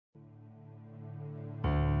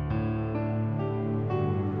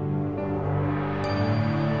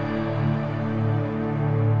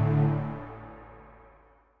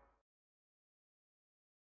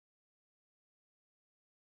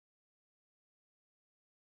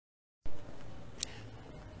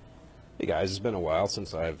Hey guys, it's been a while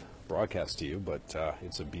since I've broadcast to you, but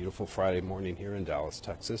it's a beautiful Friday morning here in Dallas,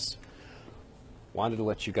 Texas. Wanted to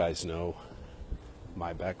let you guys know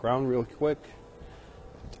my background real quick.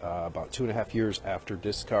 About 2.5 years after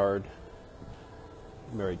discard,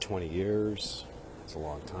 married 20 years. It's a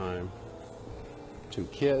long time. 2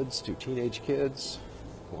 kids, 2 teenage kids.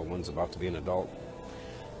 Well, one's about to be an adult.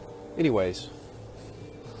 Anyways,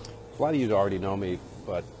 a lot of you already know me,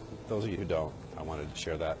 but those of you who don't, I wanted to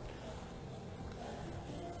share that.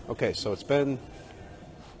 Okay, so it's been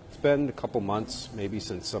a couple months, maybe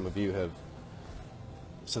since I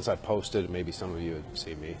posted. Maybe some of you have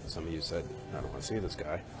seen me. Some of you said, I don't want to see this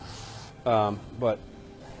guy. But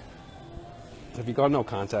have you got no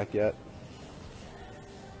contact yet?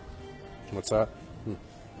 What's that?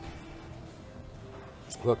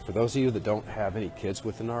 Look, for those of you that don't have any kids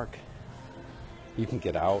with the narc, you can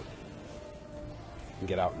get out. You can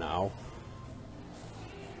get out now.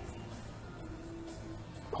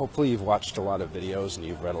 Hopefully you've watched a lot of videos and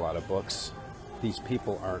you've read a lot of books. These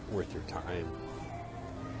people aren't worth your time.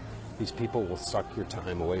 These people will suck your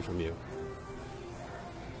time away from you.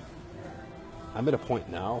 I'm at a point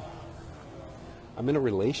now, I'm in a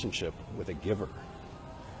relationship with a giver.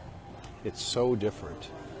 It's so different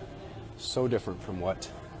from what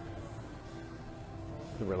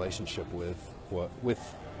the relationship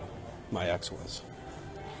with my ex was.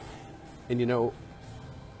 And you know,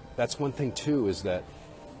 that's one thing too, is that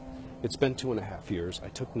it's been 2.5 years. I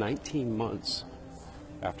took 19 months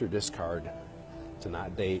after discard to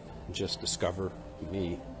not date, just discover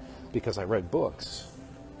me, because I read books,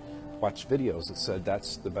 watched videos that said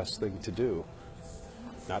that's the best thing to do.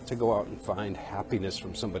 Not to go out and find happiness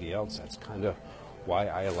from somebody else. That's kind of why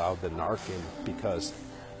I allowed the narc in, because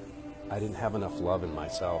I didn't have enough love in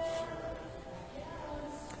myself.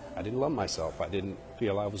 I didn't love myself. I didn't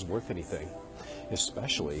feel I was worth anything,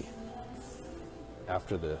 especially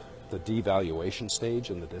after the devaluation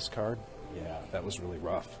stage and the discard. Yeah, that was really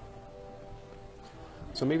rough.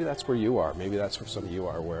 So maybe that's where you are. Maybe that's where some of you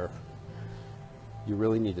are, where you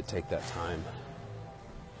really need to take that time.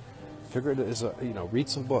 Figure it as read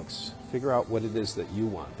some books. Figure out what it is that you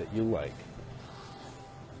want, that you like.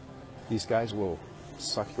 These guys will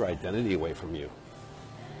suck your identity away from you.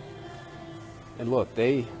 And look,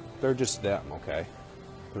 they're just them, okay?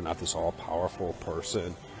 They're not this all-powerful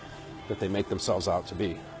person that they make themselves out to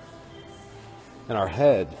be. In our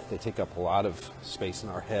head, they take up a lot of space in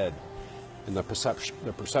our head, and the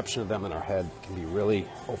perception of them in our head can be really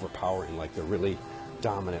overpowering, like they're really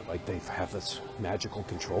dominant, like they have this magical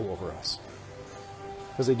control over us.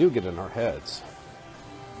 Because they do get in our heads.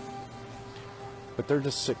 But they're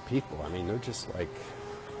just sick people. I mean, they're just like,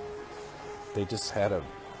 they just had a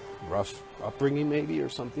rough upbringing maybe or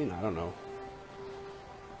something. I don't know.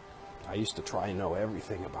 I used to try and know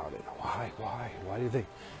everything about it.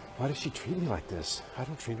 Why does she treat me like this? I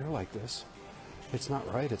don't treat her like this. It's not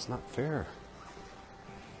right. It's not fair.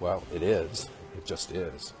 Well, it is. It just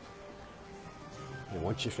is. And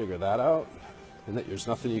once you figure that out, and that there's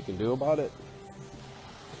nothing you can do about it,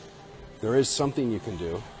 there is something you can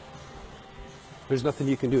do. There's nothing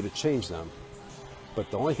you can do to change them.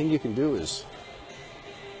 But the only thing you can do is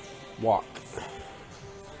walk.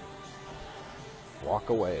 Walk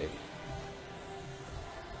away.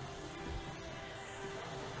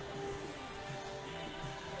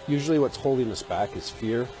 Usually what's holding us back is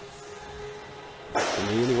fear. For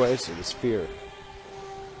me anyways, it is fear.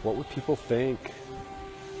 What would people think?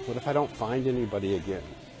 What if I don't find anybody again?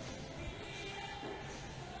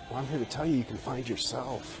 Well, I'm here to tell you, you can find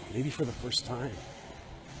yourself, maybe for the first time.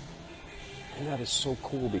 And that is so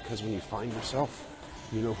cool, because when you find yourself,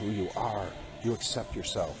 you know who you are. You accept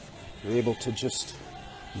yourself. You're able to just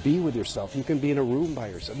be with yourself. You can be in a room by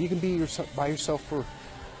yourself. You can be by yourself for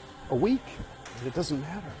a week. And it doesn't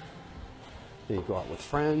matter. Then you go out with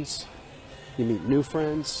friends. You meet new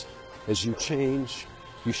friends. As you change,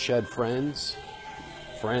 you shed friends.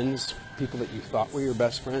 People that you thought were your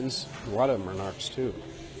best friends, a lot of them are narcs too.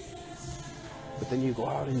 But then you go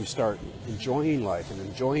out and you start enjoying life and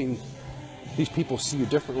enjoying. These people see you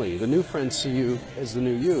differently. The new friends see you as the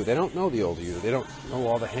new you. They don't know the old you. They don't know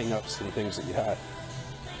all the hang-ups and things that you had.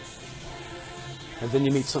 And then you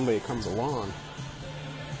meet somebody that comes along,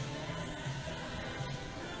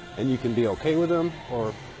 and you can be okay with them,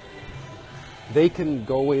 or they can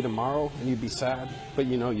go away tomorrow and you'd be sad, but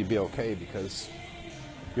you know you'd be okay because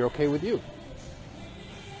you're okay with you.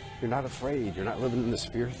 You're not afraid. You're not living in this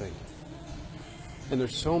fear thing. And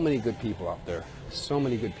there's so many good people out there. So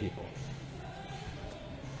many good people.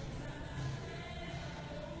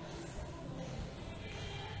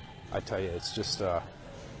 I tell you, it's just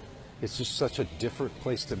such a different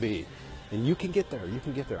place to be. And you can get there. You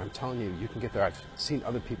can get there. I'm telling you, you can get there. I've seen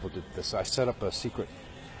other people do this. I set up a secret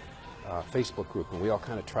Facebook group, and we all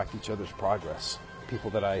kind of track each other's progress. People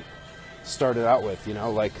that I started out with, you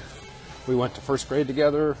know, like we went to first grade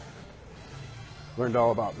together, learned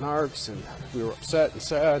all about narcs, and we were upset and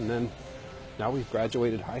sad, and then now we've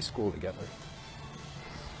graduated high school together.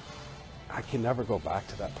 I can never go back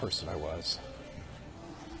to that person I was.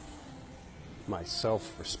 My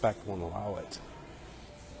self-respect won't allow it.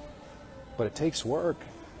 But it takes work.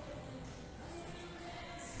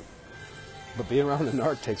 But being around a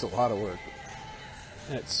narc takes a lot of work.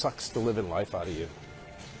 And it sucks the living life out of you.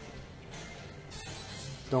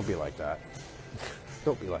 Don't be like that.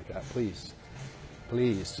 Don't be like that, please.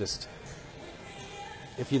 Please, just...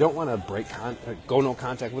 If you don't want to go no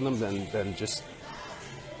contact with them, then just,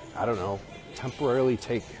 I don't know, temporarily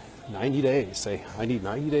take 90 days. Say, I need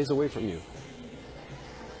 90 days away from you.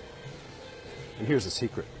 And here's the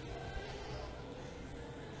secret.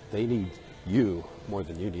 They need you more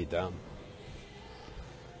than you need them.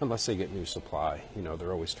 Unless they get new supply. You know,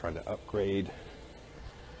 they're always trying to upgrade.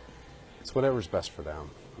 It's whatever's best for them.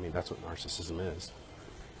 I mean, that's what narcissism is.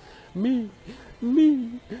 Me,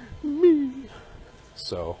 me, me.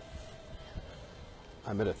 So,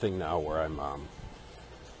 I'm at a thing now where I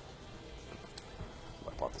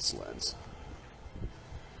bought this lens.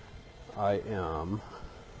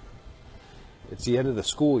 It's the end of the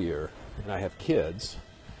school year, and I have kids.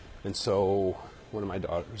 And so one of my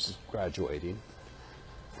daughters is graduating,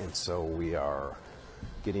 and so we are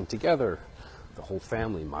getting together, the whole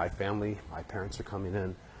family, my parents are coming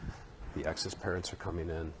in, the ex's parents are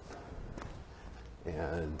coming in,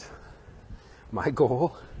 and my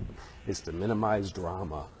goal is to minimize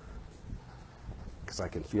drama, because I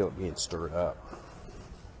can feel it being stirred up.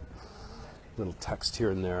 Little text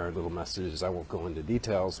here and there, little messages, I won't go into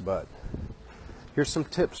details, but here's some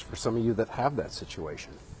tips for some of you that have that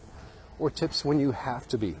situation. Or tips when you have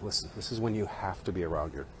to be. Listen, this is when you have to be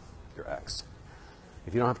around your ex.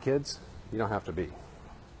 If you don't have kids, you don't have to be.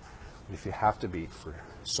 But if you have to be for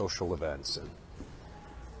social events and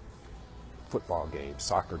football games,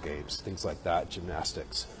 soccer games, things like that,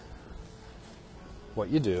 gymnastics,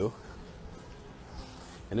 what you do,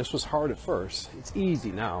 and this was hard at first, it's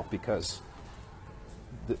easy now because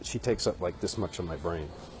she takes up like this much of my brain,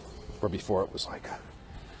 where before it was like,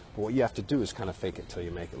 but what you have to do is kind of fake it till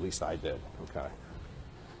you make it. At least I did, okay?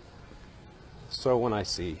 So when I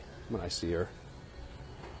see her,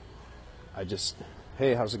 I just,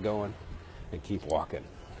 hey, how's it going? And keep walking.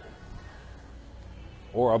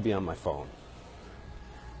 Or I'll be on my phone.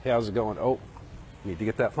 Hey, how's it going? Oh, need to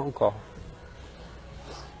get that phone call.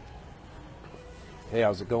 Hey,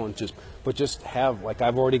 how's it going? Just have, like,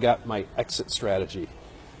 I've already got my exit strategy.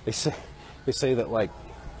 They say that like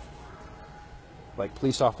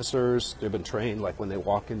police officers, they've been trained, like when they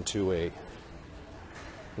walk into a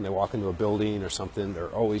building or something, they're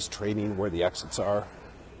always training where the exits are.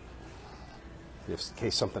 In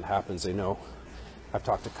case something happens, they know. I've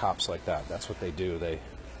talked to cops like that. That's what they do.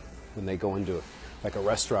 When they go into like a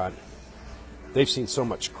restaurant, they've seen so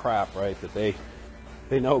much crap, right, that they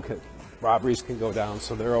know robberies can go down,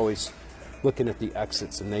 so they're always looking at the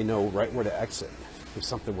exits, and they know right where to exit if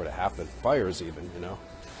something were to happen. Fires even, you know.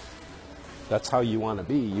 That's how you want to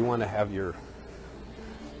be. You want to have your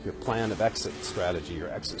plan of exit strategy, your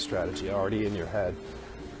exit strategy already in your head.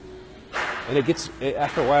 And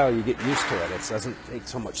after a while you get used to it. It doesn't take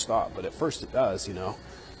so much thought, but at first it does, you know.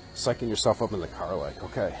 Psyching yourself up in the car like,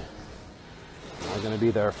 okay, I'm going to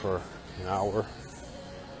be there for an hour.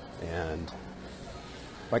 And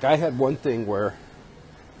like I had one thing where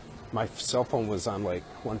my cell phone was on like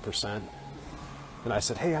 1%. And I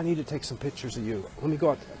said, hey, I need to take some pictures of you. Let me go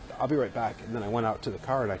out. I'll be right back. And then I went out to the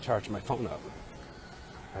car and I charged my phone up.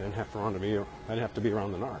 I didn't have to be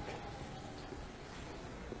around the narc.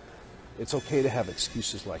 It's okay to have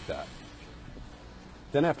excuses like that.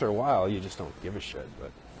 Then after a while, you just don't give a shit.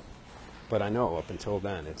 But I know up until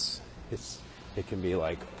then, it can be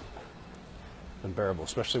like unbearable,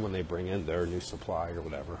 especially when they bring in their new supply or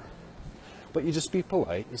whatever. But you just be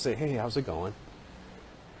polite and say, hey, how's it going?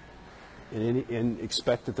 And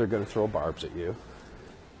expect that they're going to throw barbs at you.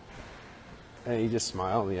 And you just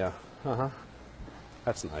smile, and yeah,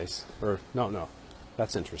 that's nice. Or, no,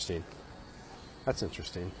 that's interesting. That's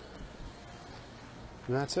interesting.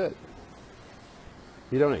 And that's it.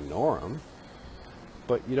 You don't ignore them,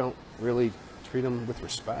 but you don't really treat them with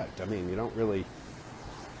respect. I mean, you don't really...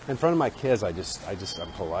 In front of my kids,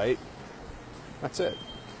 I'm polite. That's it.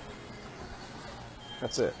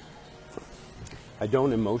 That's it. I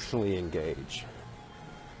don't emotionally engage.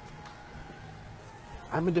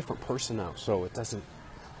 I'm a different person now, so it doesn't...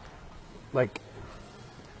 like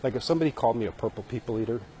if somebody called me a purple people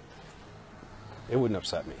eater, it wouldn't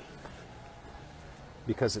upset me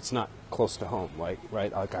because it's not close to home. Like,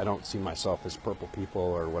 right? Like, I don't see myself as purple people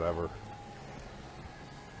or whatever.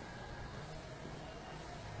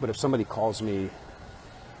 But if somebody calls me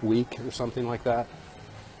weak or something like that,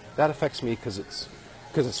 that affects me because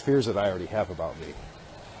it's fears that I already have about me.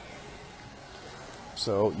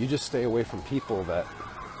 So you just stay away from people that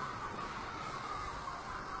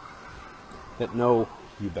know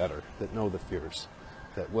you better, that know the fears,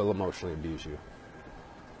 that will emotionally abuse you.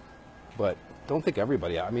 But don't think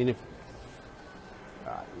everybody. I mean, if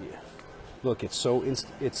look, it's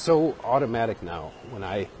so automatic now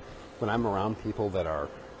when I'm around people that are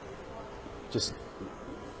just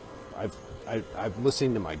I'm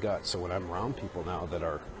listening to my gut. So when I'm around people now that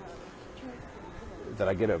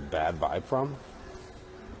I get a bad vibe from,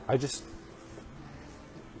 I just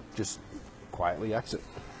quietly exit,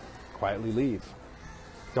 quietly leave.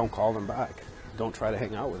 Don't call them back. Don't try to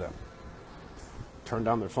hang out with them. Turn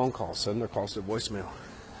down their phone calls, send their calls to voicemail.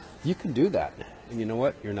 You can do that. And you know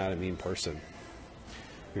what? You're not a mean person.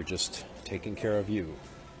 You're just taking care of you.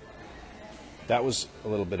 That was a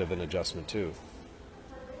little bit of an adjustment too.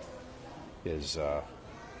 I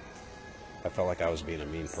felt like I was being a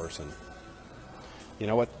mean person. You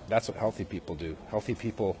know what? That's what healthy people do. Healthy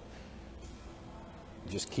people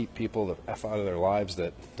just keep people the F out of their lives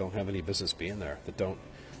that don't have any business being there, that don't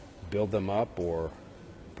build them up or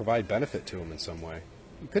provide benefit to them in some way.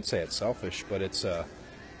 You could say it's selfish, but it's a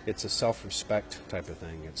self-respect type of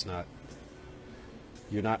thing. It's not,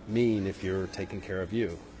 you're not mean if you're taking care of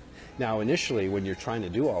you. Now, initially, when you're trying to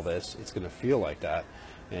do all this, it's going to feel like that,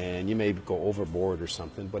 and you may go overboard or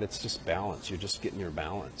something, but it's just balance. You're just getting your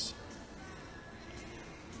balance.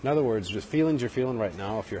 In other words, the feelings you're feeling right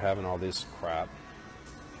now, if you're having all this crap,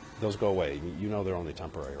 those go away. You know they're only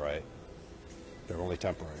temporary, right? They're only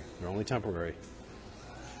temporary. They're only temporary.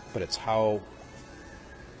 But it's how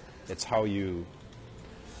you,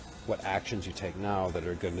 what actions you take now that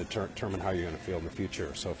are going to determine how you're going to feel in the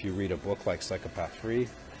future. So if you read a book like Psychopath 3,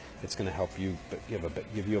 it's going to help you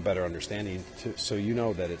give you a better understanding, so you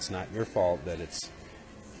know that it's not your fault, that it's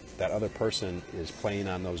that other person is playing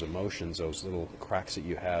on those emotions, those little cracks that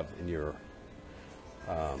you have in your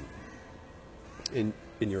in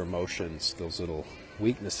your emotions, those little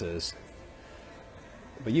weaknesses.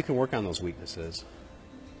 But you can work on those weaknesses.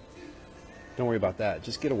 Don't worry about that.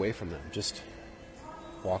 Just get away from them. Just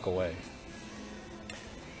walk away.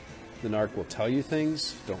 The narc will tell you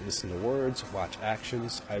things. Don't listen to words. Watch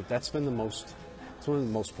actions. That's been it's one of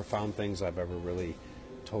the most profound things I've ever really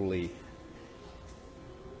totally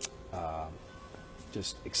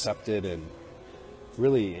just accepted, and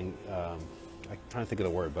really, I'm trying to think of the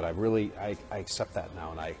word, but I accept that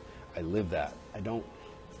now, and I live that. I don't,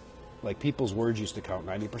 like, people's words used to count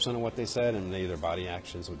 90% of what they said, and their body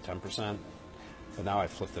actions with 10%, but now I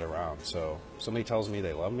flipped it around. So somebody tells me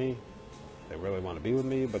they love me, they really want to be with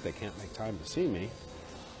me, but they can't make time to see me.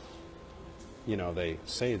 You know, they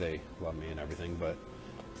say they love me and everything, but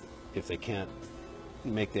if they can't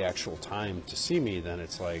make the actual time to see me, then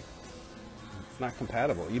it's like, it's not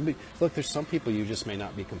compatible. Look, there's some people you just may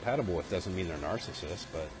not be compatible with. Doesn't mean they're narcissists,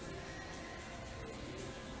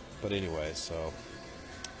 but anyway, so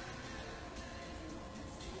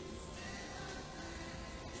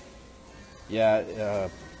yeah,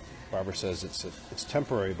 Barbara says it's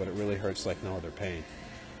temporary, but it really hurts like no other pain.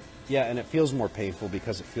 Yeah, and it feels more painful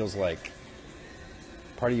because it feels like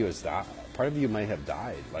part of you might have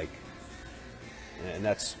died, like, and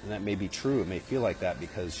that may be true. It may feel like that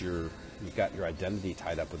because you've got your identity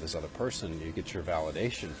tied up with this other person. You get your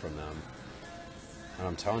validation from them, and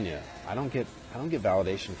I'm telling you, I don't get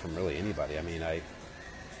validation from really anybody. I mean, I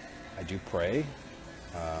do pray,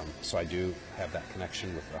 so I do have that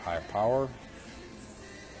connection with a higher power,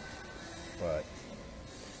 but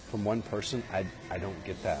from one person, I don't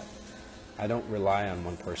get that. I don't rely on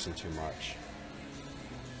one person too much.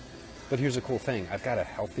 But here's a cool thing. I've got a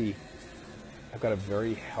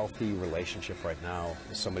very healthy relationship right now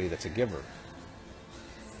with somebody that's a giver.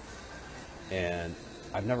 And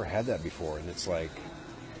I've never had that before. And it's like,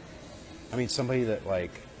 I mean, somebody that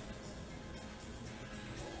like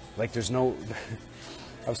there's no,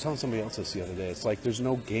 I was telling somebody else this the other day, it's like there's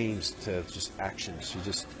no games to just actions.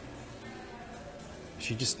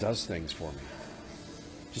 She just does things for me.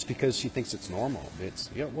 Just because she thinks it's normal. It's,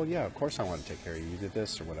 yeah, well, yeah, of course I want to take care of you. You did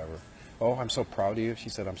this or whatever. Oh, I'm so proud of you. She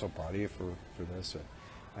said, I'm so proud of you for this.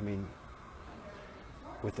 I mean,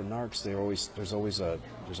 with the narcs, there's always a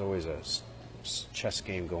chess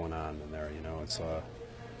game going on in there. You know, it's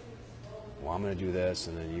well, I'm going to do this,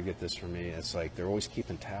 and then you get this from me. It's like they're always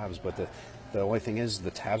keeping tabs, but the only thing is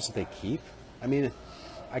the tabs that they keep. I mean,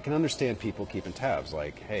 I can understand people keeping tabs,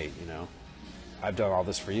 like, hey, you know, I've done all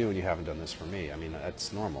this for you and you haven't done this for me. I mean,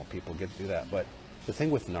 that's normal. People get to do that. But the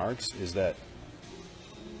thing with narcs is that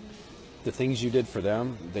the things you did for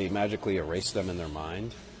them, they magically erase them in their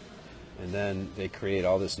mind, and then they create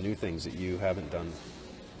all this new things that you haven't done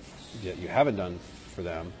for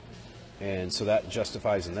them, and so that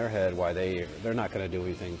justifies in their head why they're not going to do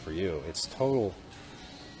anything for you. It's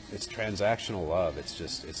transactional love.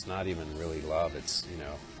 It's not even really love. It's, you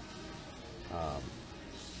know,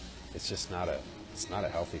 it's just not a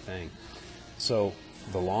healthy thing. So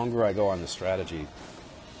the longer I go on this strategy,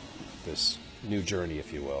 this new journey,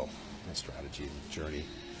 if you will, a strategy journey,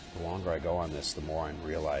 the longer I go on this, the more I'm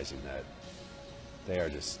realizing that they're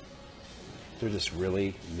just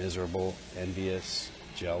really miserable, envious,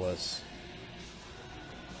 jealous,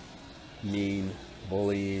 mean,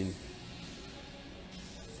 bullying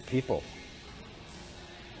people.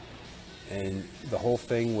 And the whole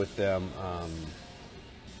thing with them,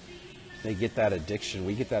 they get that addiction.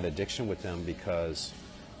 We get that addiction with them because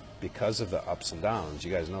of the ups and downs.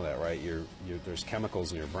 You guys know that, right? There's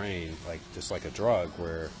chemicals in your brain, like just like a drug,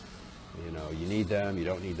 where, you know, you need them, you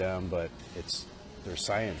don't need them, but there's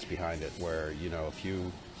science behind it. Where, you know, if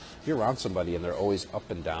you're around somebody and they're always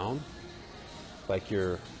up and down, like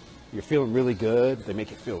you're feeling really good, they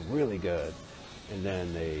make you feel really good, and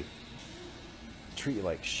then they treat you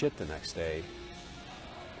like shit the next day.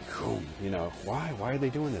 You know, why are they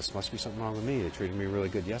doing this? Must be something wrong with me. They treated me really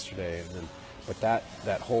good yesterday, and then. But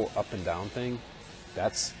that whole up and down thing,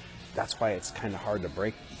 that's why it's kind of hard to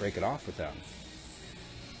break it off with them.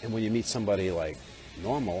 And when you meet somebody like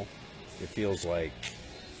normal, it feels like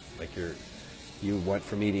you went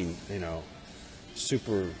from eating, you know,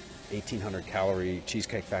 super 1,800 calorie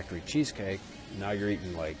Cheesecake Factory cheesecake, now you're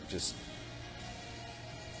eating like just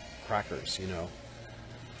crackers, you know.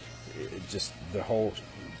 Just the whole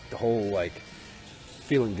like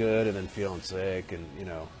feeling good and then feeling sick, and, you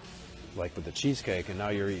know, like with the cheesecake, and now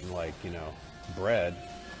you're eating like, you know, bread,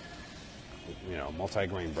 you know,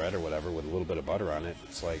 multi-grain bread or whatever with a little bit of butter on it.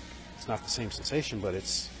 It's like, it's not the same sensation, but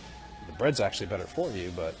the bread's actually better for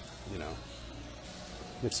you, but, you know,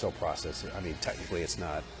 it's still processed. I mean, technically it's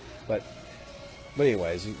not, but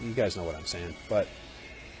anyways, you guys know what I'm saying. But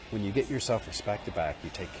when you get your self-respect back, you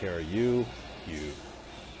take care of you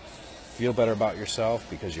feel better about yourself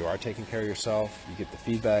because you are taking care of yourself. You get the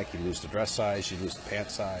feedback, you lose the dress size, you lose the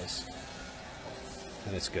pant size,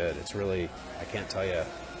 and it's good. It's really, I can't tell you,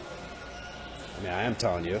 I mean, I am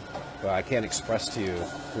telling you, but I can't express to you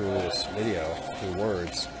through this video, through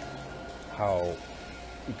words, how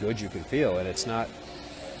good you can feel. And it's not,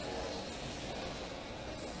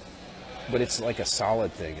 but it's like a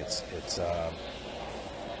solid thing. It's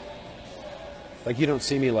like, you don't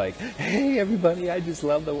see me like, hey everybody, I just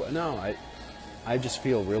love no, I just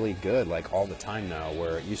feel really good like all the time now,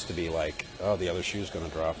 where it used to be like, oh, the other shoe's gonna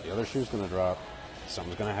drop,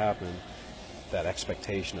 something's gonna happen, that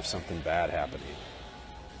expectation of something bad happening.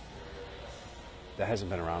 That hasn't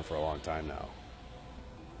been around for a long time now.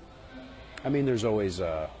 I mean, there's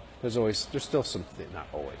still some, not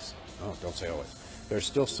always, oh, don't say always, there's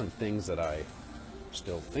still some things that I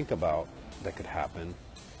still think about that could happen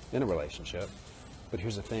in a relationship. But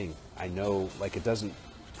here's the thing, I know, like, it doesn't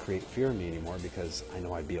create fear in me anymore because I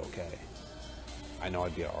know I'd be okay. I know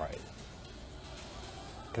I'd be all right.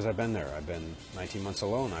 Because I've been there. I've been 19 months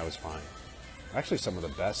alone. I was fine. Actually, some of the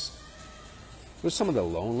best. It was some of the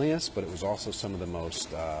loneliest, but it was also some of the most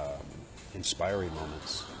inspiring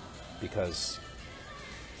moments, because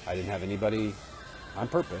I didn't have anybody on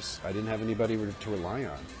purpose. I didn't have anybody to rely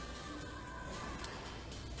on.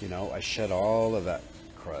 You know, I shed all of that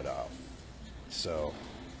crud out. So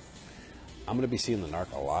I'm going to be seeing the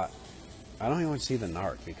narc a lot. I don't even want to see the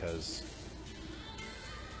narc because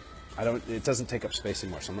it doesn't take up space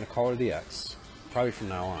anymore. So I'm going to call her the X, probably from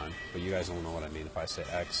now on, but you guys don't know what I mean. If I say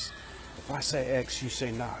X, you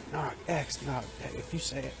say narc, X, narc. If you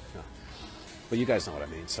say it, no. But you guys know what I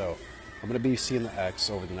mean. So I'm going to be seeing the X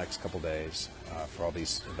over the next couple days for all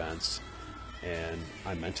these events. And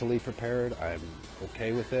I'm mentally prepared. I'm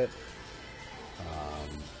okay with it.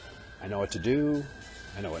 I know what to do.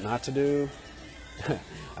 I know what not to do.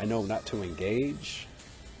 I know not to engage.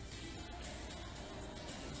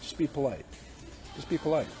 Just be polite. Just be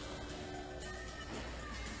polite.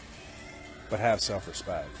 But have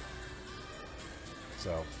self-respect.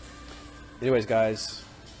 So, anyways, guys,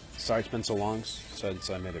 sorry it's been so long since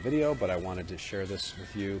I made a video, but I wanted to share this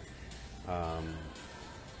with you.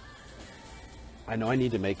 I know I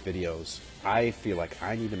need to make videos. I feel like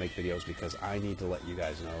I need to make videos because I need to let you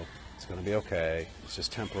guys know it's going to be okay. It's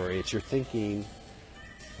just temporary. It's your thinking.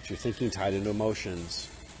 It's your thinking tied into emotions.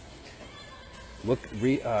 Look,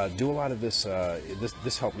 do a lot of this.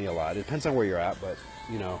 This helped me a lot. It depends on where you're at, but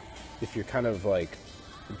you know, if you're kind of like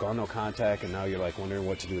gone no contact and now you're like wondering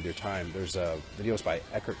what to do with your time, there's videos by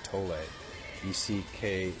Eckhart Tolle,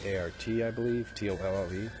 E-C-K-A-R-T, I believe,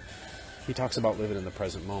 T-O-L-L-E. He talks about living in the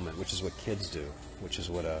present moment, which is what kids do, which is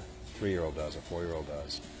what a 3-year-old does, a 4-year-old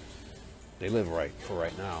does. They live right for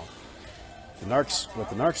right now. What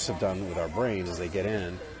the narcs have done with our brains is they get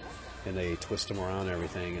in and they twist them around and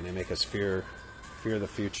everything, and they make us fear the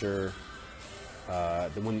future.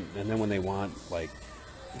 And then when they want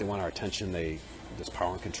our attention, this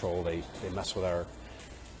power and control. They mess with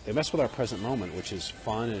our present moment, which is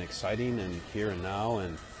fun and exciting and here and now,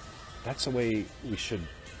 and that's the way we should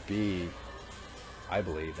be. I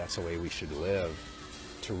believe that's the way we should live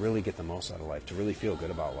to really get the most out of life, to really feel good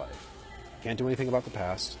about life. Can't do anything about the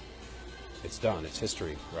past. It's done. It's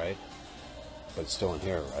history, right? But it's still in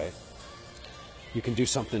here, right? You can do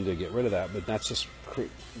something to get rid of that, but that's just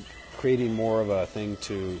creating more of a thing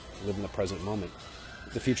to live in the present moment.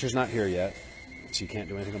 The future's not here yet, so you can't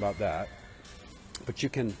do anything about that. But you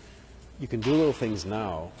can do little things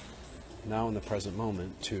now in the present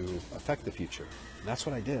moment to affect the future. And that's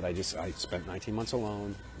what I did. I spent 19 months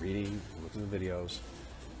alone, reading, looking at videos,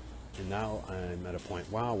 and now I'm at a point,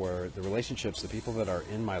 wow, where the relationships, the people that are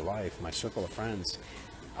in my life, my circle of friends,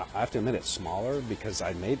 I have to admit it's smaller because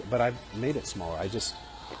I've made it smaller.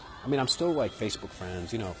 I'm still like Facebook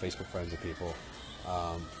friends, Facebook friends with people,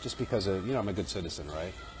 just because I'm a good citizen,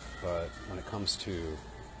 right? But when it comes to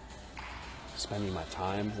spending my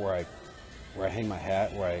time where I hang my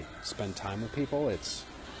hat, where I spend time with people, it's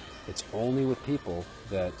only with people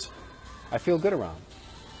that I feel good around.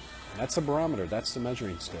 And that's the barometer. That's the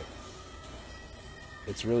measuring stick.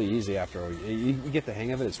 It's really easy after you get the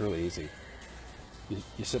hang of it. It's really easy.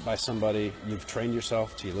 You sit by somebody, you've trained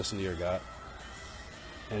yourself to listen to your gut,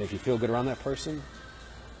 and if you feel good around that person,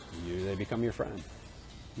 they become your friend,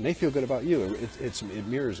 and they feel good about you. It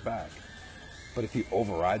mirrors back. But if you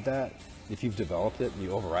override that, if you've developed it and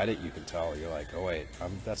you override it, you can tell. You're like, oh wait,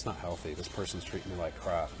 that's not healthy. This person's treating me like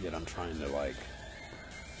crap, yet I'm trying to like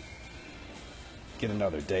get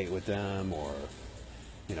another date with them, or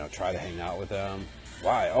try to hang out with them.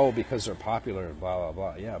 Why? Oh, because they're popular and blah, blah,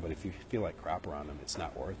 blah. Yeah, but if you feel like crap around them, it's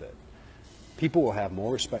not worth it. People will have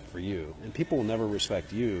more respect for you, and people will never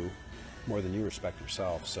respect you more than you respect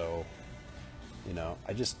yourself. So,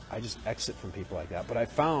 I just exit from people like that. But I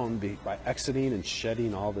found by exiting and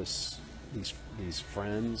shedding all these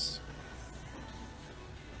friends,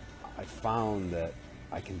 I found that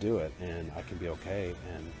I can do it and I can be okay.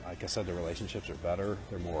 And like I said, the relationships are better.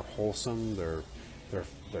 They're more wholesome. They're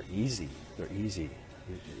easy. They're easy.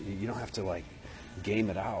 You don't have to like game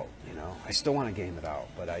it out, I still want to game it out,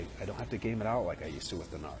 but I don't have to game it out like I used to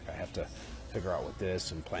with the narc. I have to figure out with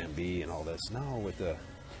this and plan B and all this. No, with the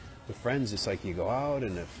friends, it's like you go out,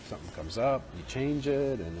 and if something comes up, you change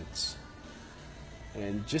it,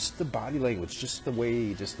 and just the body language, just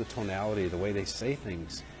the tonality, the way they say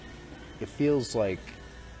things, it feels like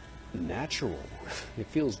natural. It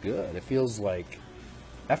feels good. It feels like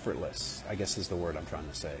effortless, I guess is the word I'm trying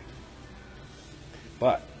to say.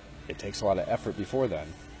 But it takes a lot of effort before then,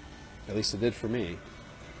 at least it did for me,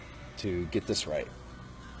 to get this right.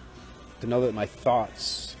 To know that my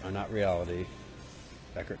thoughts are not reality,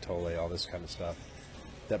 Eckhart Tolle, all this kind of stuff.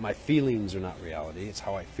 That my feelings are not reality, it's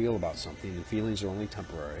how I feel about something, and feelings are only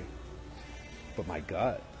temporary. But my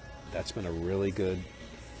gut, that's been a really good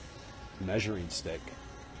measuring stick.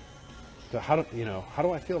 So how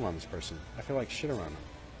do I feel around this person? I feel like shit around them.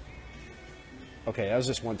 Okay, that was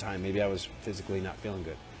just one time. Maybe I was physically not feeling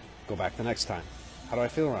good. Go back the next time. How do I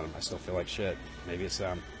feel around them? I still feel like shit. Maybe it's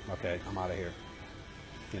them. Okay, I'm out of here.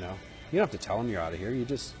 You don't have to tell them you're out of here.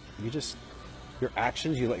 Your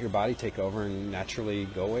actions, you let your body take over and naturally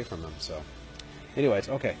go away from them. So anyways,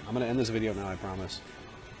 okay, I'm going to end this video now, I promise.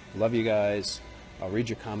 Love you guys. I'll read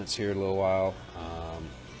your comments here in a little while.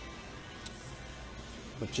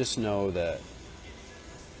 But just know that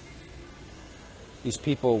these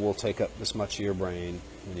people will take up this much of your brain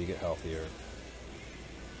when you get healthier.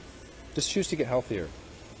 Just choose to get healthier.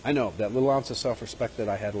 I know that little ounce of self-respect that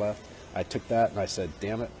I had left, I took that and I said,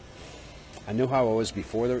 damn it. I knew how I was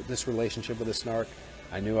before this relationship with this narc.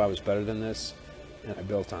 I knew I was better than this, and I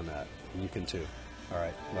built on that. And you can too. All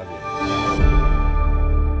right, love you.